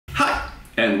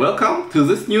and welcome to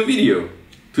this new video.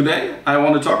 Today I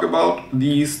want to talk about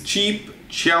these cheap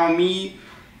Xiaomi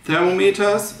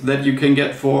thermometers that you can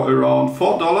get for around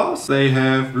 $4. They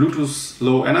have Bluetooth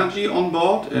Low Energy on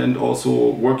board and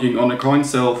also working on a coin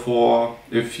cell for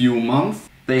a few months.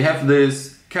 They have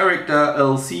this character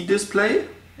LC display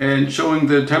and showing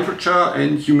the temperature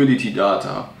and humidity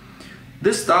data.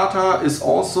 This data is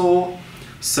also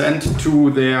sent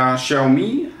to their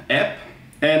Xiaomi app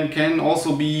and can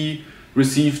also be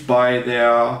received by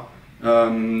their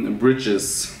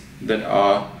bridges that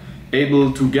are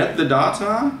able to get the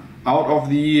data out of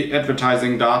the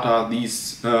advertising data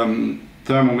these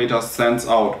thermometers sends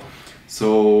out.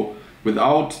 So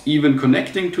without even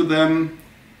connecting to them,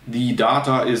 the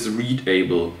data is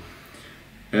readable.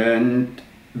 And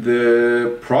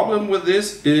the problem with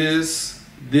this is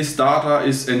this data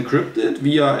is encrypted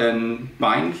via a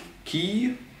bind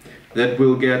key that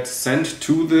will get sent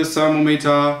to the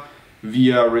thermometer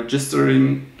via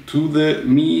registering to the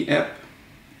Mi app.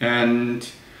 And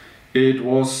it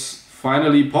was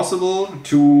finally possible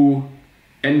to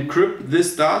encrypt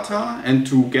this data and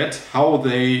to get how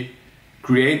they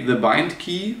create the bind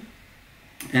key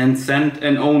and send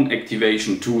an own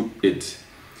activation to it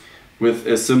with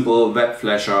a simple web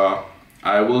flasher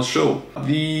I will show.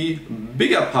 The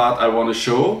bigger part I want to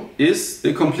show is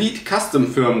the complete custom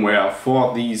firmware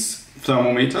for these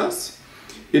thermometers.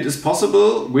 It is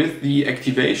possible with the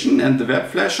activation and the web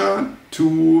flasher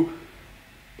to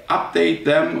update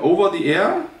them over the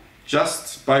air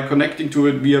just by connecting to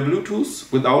it via Bluetooth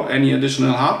without any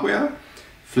additional hardware.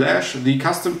 Flash the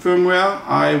custom firmware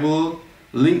I will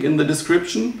link in the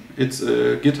description. It's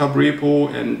a GitHub repo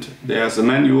and there's a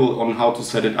manual on how to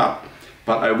set it up,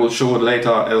 but I will show it later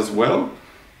as well.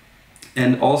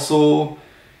 And also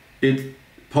it's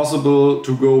possible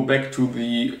to go back to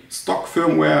the stock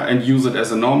firmware and use it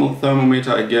as a normal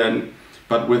thermometer again.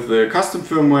 But with the custom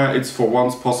firmware, it's for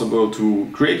once possible to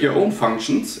create your own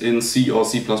functions in C or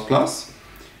C++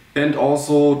 and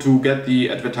also to get the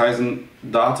advertising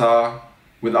data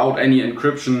without any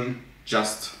encryption,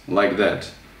 just like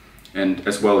that. And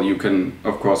as well, you can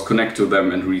of course connect to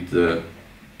them and read the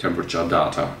temperature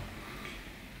data.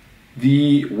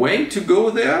 The way to go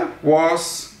there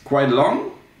was quite long.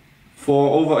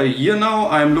 For over a year now,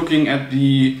 I'm looking at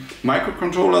the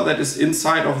microcontroller that is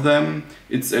inside of them.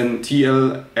 It's an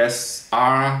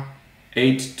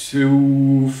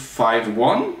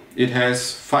TLSR8251. It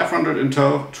has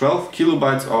 512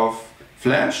 kilobytes of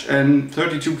flash and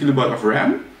 32 kilobytes of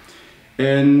RAM.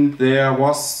 And there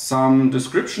was some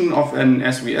description of an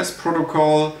SVS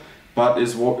protocol, but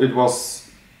it was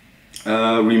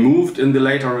removed in the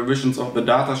later revisions of the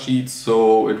datasheets,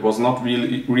 so it was not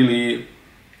really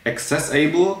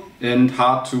accessible and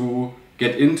hard to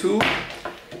get into.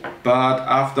 But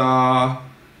after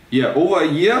over a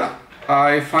year,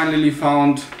 I finally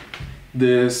found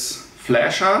this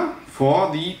flasher for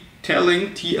the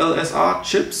Telling TLSR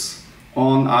chips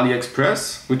on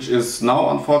AliExpress, which is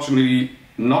now unfortunately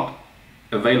not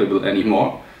available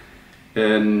anymore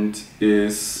and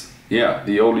is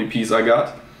the only piece I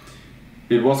got.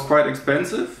 It was quite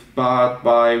expensive, but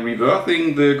by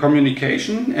reversing the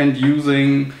communication and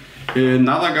using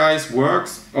another guy's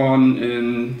works on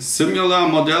a similar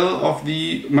model of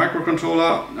the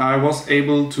microcontroller, I was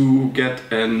able to get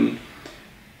a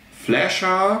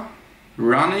flasher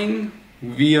running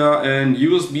via an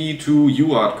USB to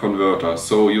UART converter.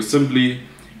 So you simply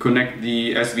connect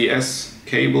the SVS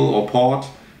cable or port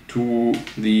to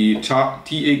the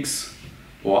TX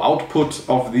or output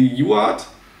of the UART,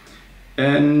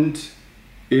 and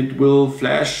it will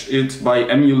flash it by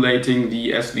emulating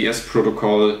the SVS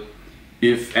protocol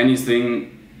if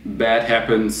anything bad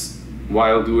happens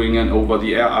while doing an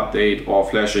over-the-air update or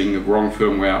flashing wrong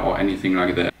firmware or anything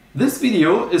like that. This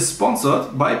video is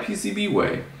sponsored by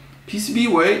PCBWay.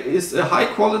 PCBWay is a high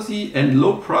quality and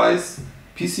low price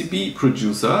PCB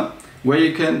producer where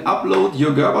you can upload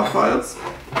your Gerber files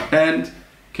and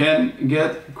can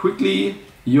get quickly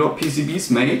your PCBs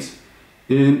made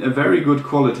in a very good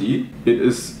quality. It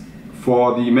is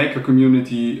for the maker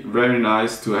community very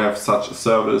nice to have such a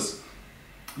service.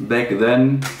 Back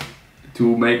then,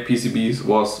 to make PCBs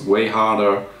was way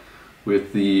harder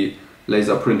with the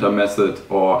laser printer method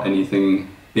or anything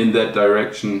in that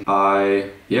direction.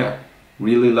 I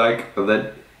really like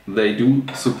that they do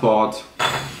support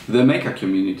the maker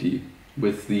community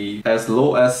with the as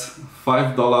low as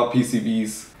 $5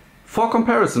 PCBs. For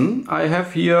comparison, I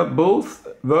have here both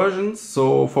versions,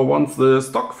 so for once the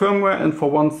stock firmware and for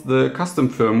once the custom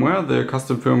firmware. The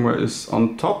custom firmware is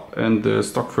on top and the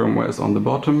stock firmware is on the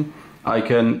bottom. I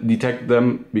can detect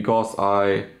them because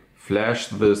I flash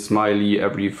the smiley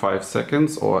every 5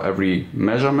 seconds or every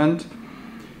measurement.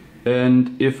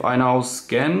 And if I now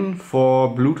scan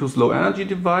for Bluetooth Low Energy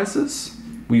devices,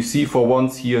 we see for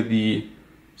once here the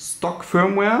stock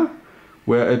firmware,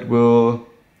 where it will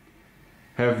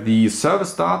have the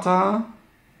service data.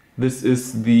 This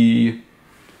is the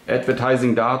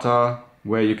advertising data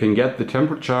where you can get the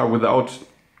temperature without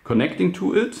connecting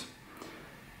to it.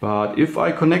 But if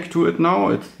I connect to it now,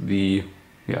 it's the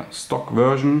stock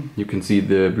version. You can see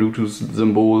the Bluetooth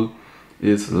symbol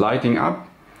is lighting up.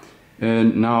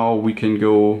 And now we can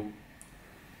go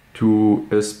to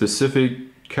a specific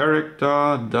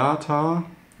character data,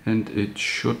 and it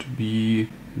should be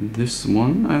this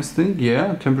one, I think.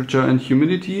 Yeah, temperature and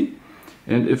humidity.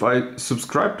 And if I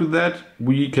subscribe to that,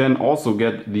 we can also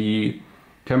get the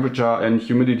temperature and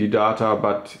humidity data,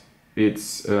 but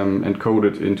it's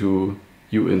encoded into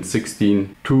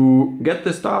UINT16. To get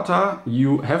this data,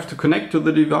 you have to connect to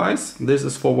the device. This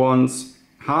is for once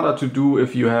harder to do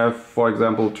if you have, for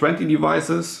example, 20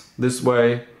 devices. This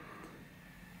way,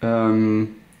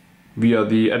 via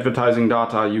the advertising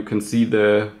data, you can see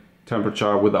the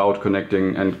temperature without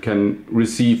connecting and can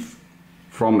receive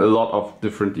from a lot of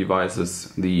different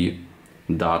devices the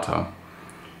data.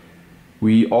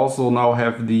 We also now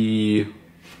have the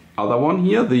other one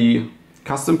here, the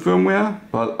custom firmware,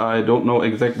 but I don't know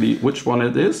exactly which one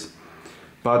it is.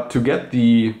 But to get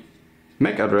the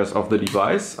MAC address of the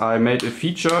device, I made a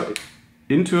feature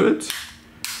into it.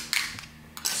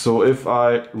 So if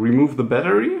I remove the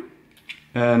battery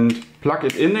and plug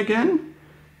it in again,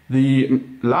 the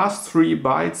last 3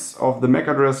 bytes of the MAC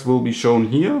address will be shown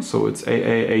here. So it's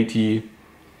AA80,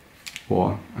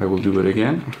 or I will do it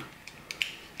again.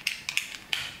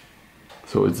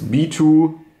 So it's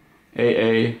B2,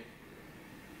 AA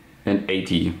and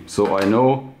 80. So I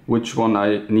know which one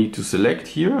I need to select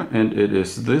here, and it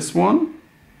is this one.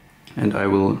 And I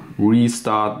will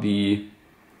restart the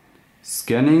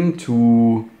scanning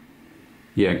to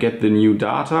get the new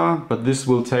data, but this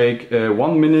will take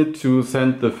 1 minute to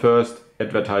send the first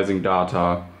advertising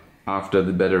data after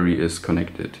the battery is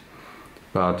connected.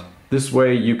 But this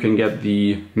way you can get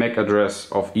the MAC address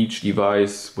of each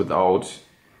device without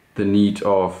the need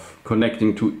of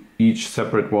connecting to each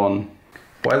separate one.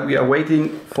 While we are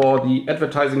waiting for the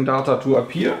advertising data to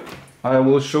appear, I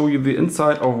will show you the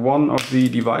inside of one of the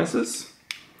devices.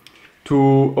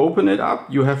 To open it up,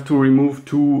 you have to remove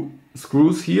 2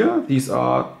 screws here. These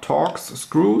are Torx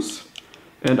screws.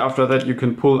 And after that you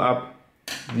can pull up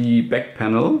the back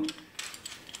panel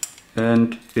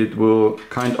and it will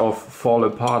kind of fall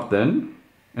apart then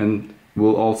and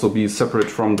will also be separate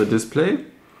from the display.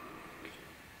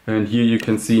 And here you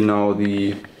can see now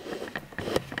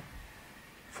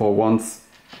for once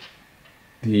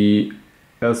the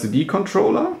LCD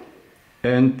controller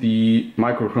and the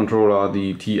microcontroller,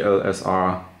 the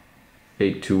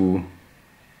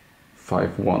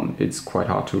TLSR8251. It's quite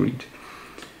hard to read.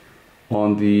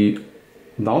 On the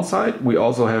downside, we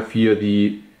also have here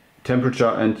the temperature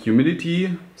and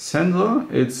humidity sensor.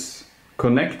 It's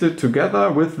connected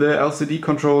together with the LCD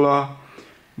controller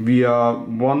via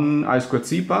one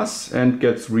I2C bus and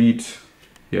gets read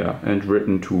and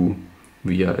written to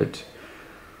via it.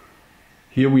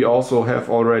 Here we also have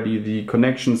already the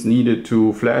connections needed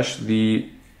to flash the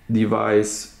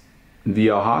device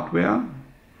via hardware.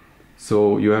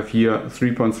 So you have here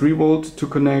 3.3 volt to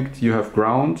connect, you have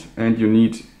ground, and you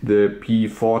need the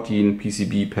P14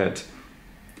 PCB pad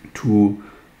to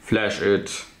flash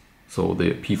it. So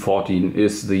the P14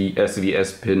 is the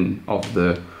SVS pin of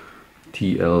the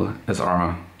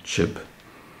TLSR chip.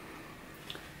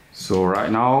 So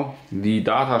right now the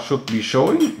data should be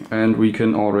showing and we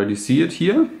can already see it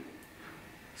here.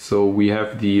 So we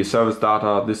have the service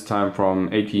data this time from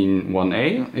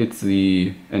 181A. It's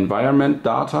the environment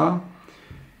data.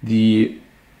 The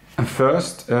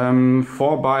first 4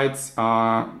 bytes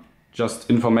are just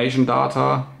information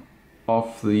data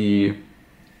of the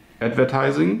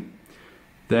advertising.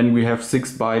 Then we have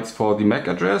 6 bytes for the MAC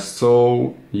address,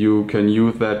 so you can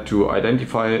use that to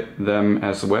identify them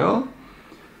as well.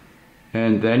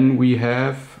 And then we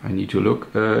have, I need to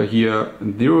look here,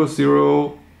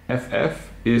 00FF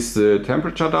is the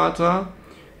temperature data,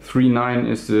 39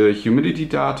 is the humidity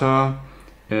data,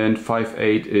 and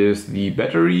 58 is the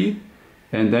battery.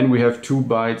 And then we have 2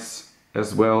 bytes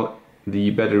as well, the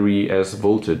battery as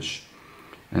voltage.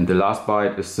 And the last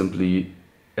byte is simply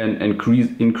an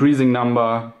increasing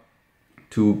number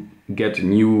to get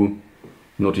new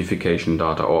notification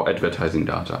data or advertising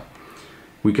data.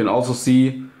 We can also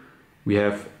see we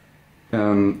have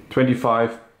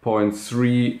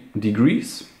 25.3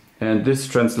 degrees, and this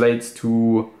translates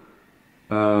to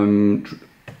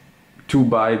 2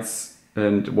 bytes,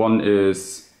 and one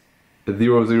is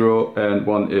 00 and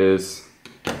one is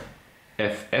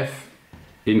FF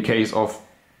in case of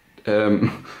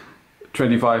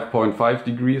 25.5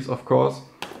 degrees, of course.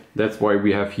 That's why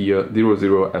we have here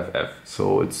 00FF.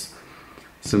 So it's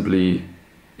simply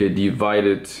a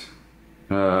divided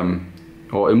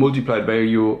or a multiplied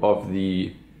value of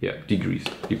the degrees.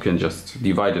 You can just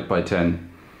divide it by 10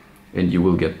 and you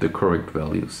will get the correct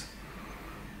values.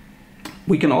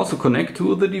 We can also connect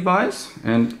to the device,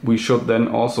 and we should then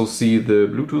also see the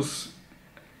Bluetooth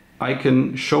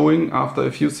icon showing after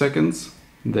a few seconds.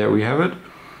 There we have it.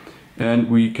 And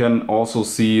we can also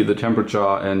see the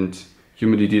temperature and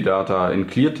humidity data in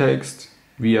clear text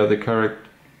via the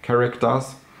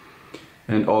characters,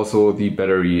 and also the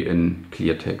battery in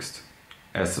clear text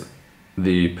as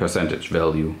the percentage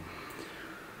value.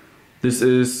 This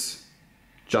is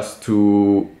just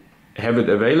to have it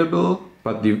available,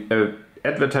 but the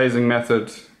advertising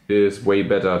method is way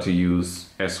better to use,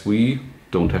 as we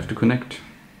don't have to connect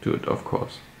to it, of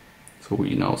course. So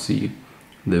we now see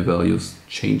the values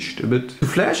changed a bit. To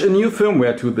flash a new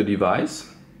firmware to the device,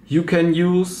 you can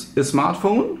use a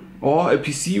smartphone or a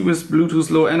PC with Bluetooth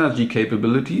Low Energy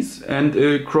capabilities and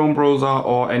a Chrome browser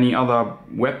or any other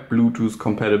web Bluetooth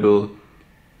compatible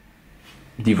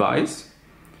device.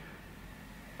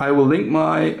 I will link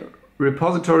my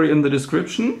repository in the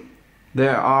description.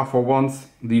 There are for once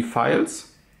the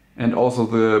files and also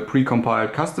the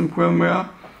pre-compiled custom firmware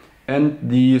and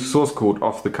the source code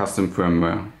of the custom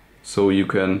firmware. So you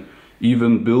can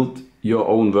even build your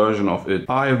own version of it.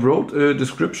 I wrote a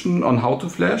description on how to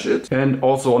flash it and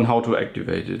also on how to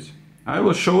activate it. I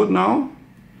will show it now.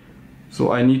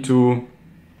 So I need to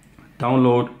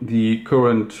download the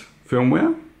current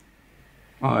firmware.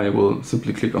 I will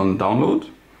simply click on download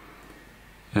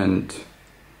and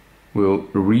will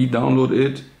re-download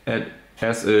it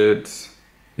as it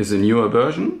is a newer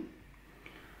version.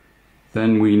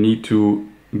 Then we need to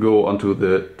go onto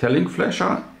the Telling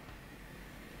Flasher,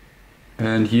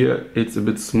 and here it's a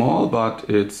bit small, but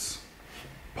it's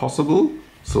possible.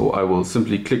 So I will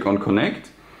simply click on connect,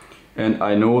 and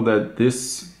I know that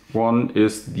this one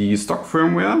is the stock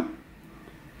firmware.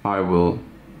 I will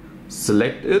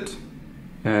select it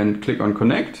and click on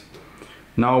connect.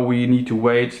 Now we need to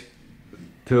wait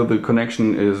till the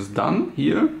connection is done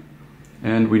here,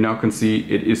 and we now can see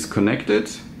it is connected,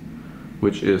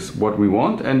 which is what we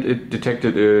want, and it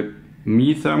detected a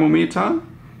Xiaomi thermometer.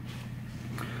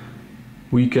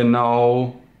 We can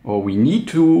now, or we need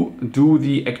to do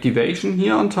the activation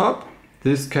here on top.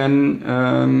 This can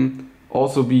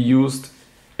also be used,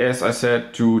 as I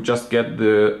said, to just get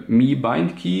the Mi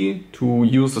bind key to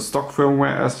use the stock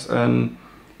firmware as an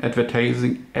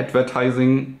advertising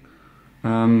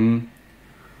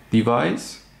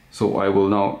device. So I will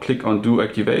now click on do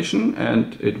activation,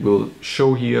 and it will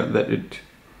show here that it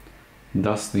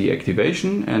does the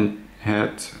activation and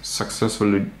had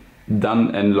successfully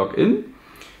done and log in.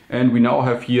 And we now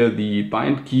have here the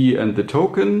bind key and the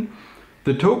token.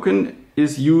 The token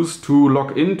is used to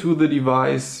log into the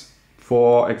device,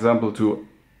 for example, to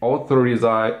authorize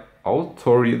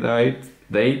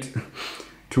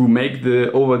to make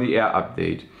the over-the-air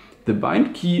update. The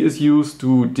bind key is used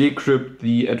to decrypt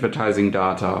the advertising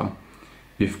data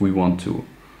if we want to.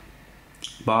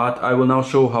 But I will now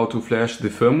show how to flash the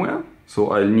firmware.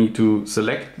 So I need to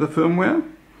select the firmware,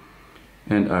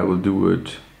 and I will do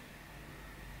it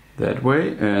that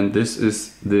way. And this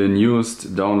is the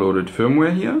newest downloaded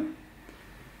firmware here.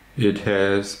 It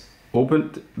has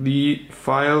opened the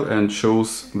file and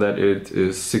shows that it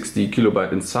is 60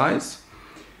 kilobyte in size.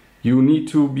 You need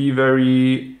to be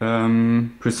very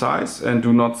precise and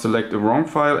do not select the wrong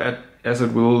file, as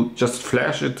it will just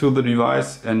flash it to the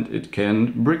device and it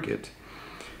can brick it.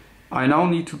 I now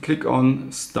need to click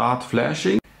on Start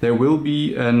Flashing. There will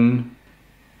be a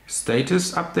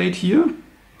status update here,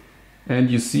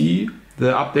 and you see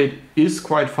the update is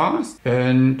quite fast,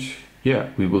 and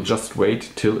yeah, we will just wait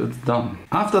till it's done.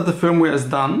 After the firmware is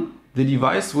done, the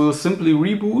device will simply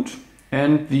reboot,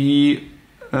 and the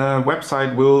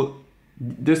website will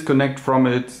disconnect from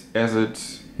it as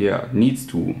it needs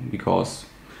to, because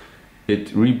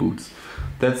it reboots.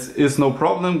 That is no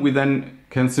problem. We then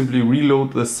can simply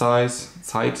reload the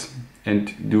site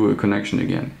and do a connection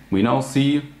again. We now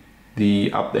see the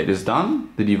update is done,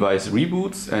 the device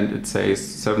reboots, and it says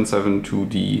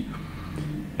 772D,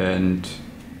 and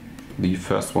the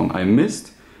first one I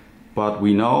missed, but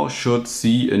we now should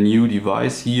see a new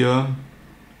device here.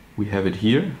 We have it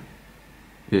here.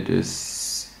 It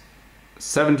is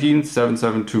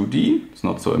 17772D, it's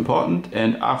not so important,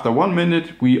 and after 1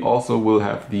 minute we also will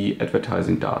have the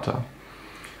advertising data.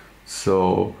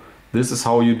 So This is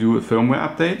how you do a firmware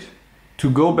update. To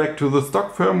go back to the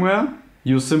stock firmware,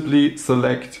 you simply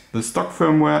select the stock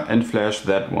firmware and flash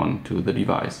that one to the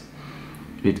device.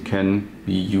 It can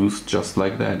be used just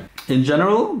like that. In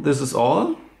general, this is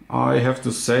all I have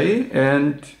to say,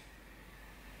 and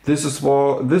this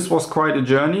was quite a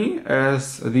journey,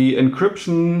 as the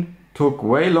encryption took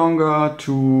way longer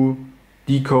to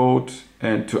decode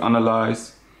and to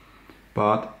analyze,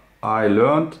 but I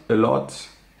learned a lot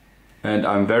and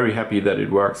I'm very happy that it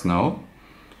works now.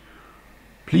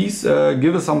 Please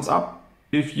give a thumbs up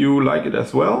if you like it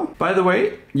as well. By the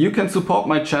way, you can support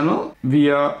my channel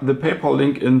via the PayPal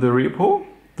link in the repo.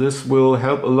 This will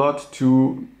help a lot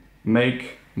to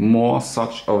make more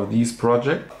such of these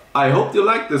projects. I hope you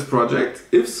like this project.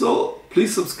 If so,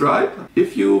 please subscribe.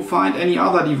 If you find any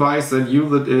other device that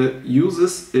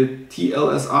uses a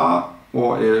TLSR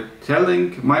or a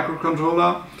Telink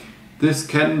microcontroller, this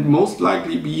can most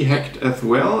likely be hacked, as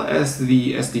well as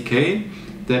the SDK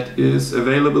that is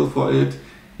available for it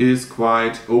is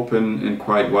quite open and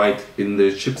quite wide in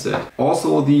the chipset.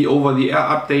 Also, the over-the-air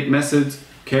update method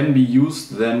can be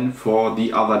used then for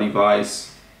the other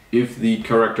device if the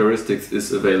characteristics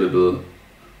is available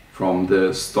from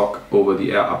the stock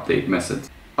over-the-air update method.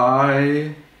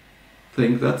 I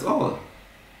think that's all.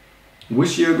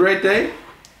 Wish you a great day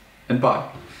and bye.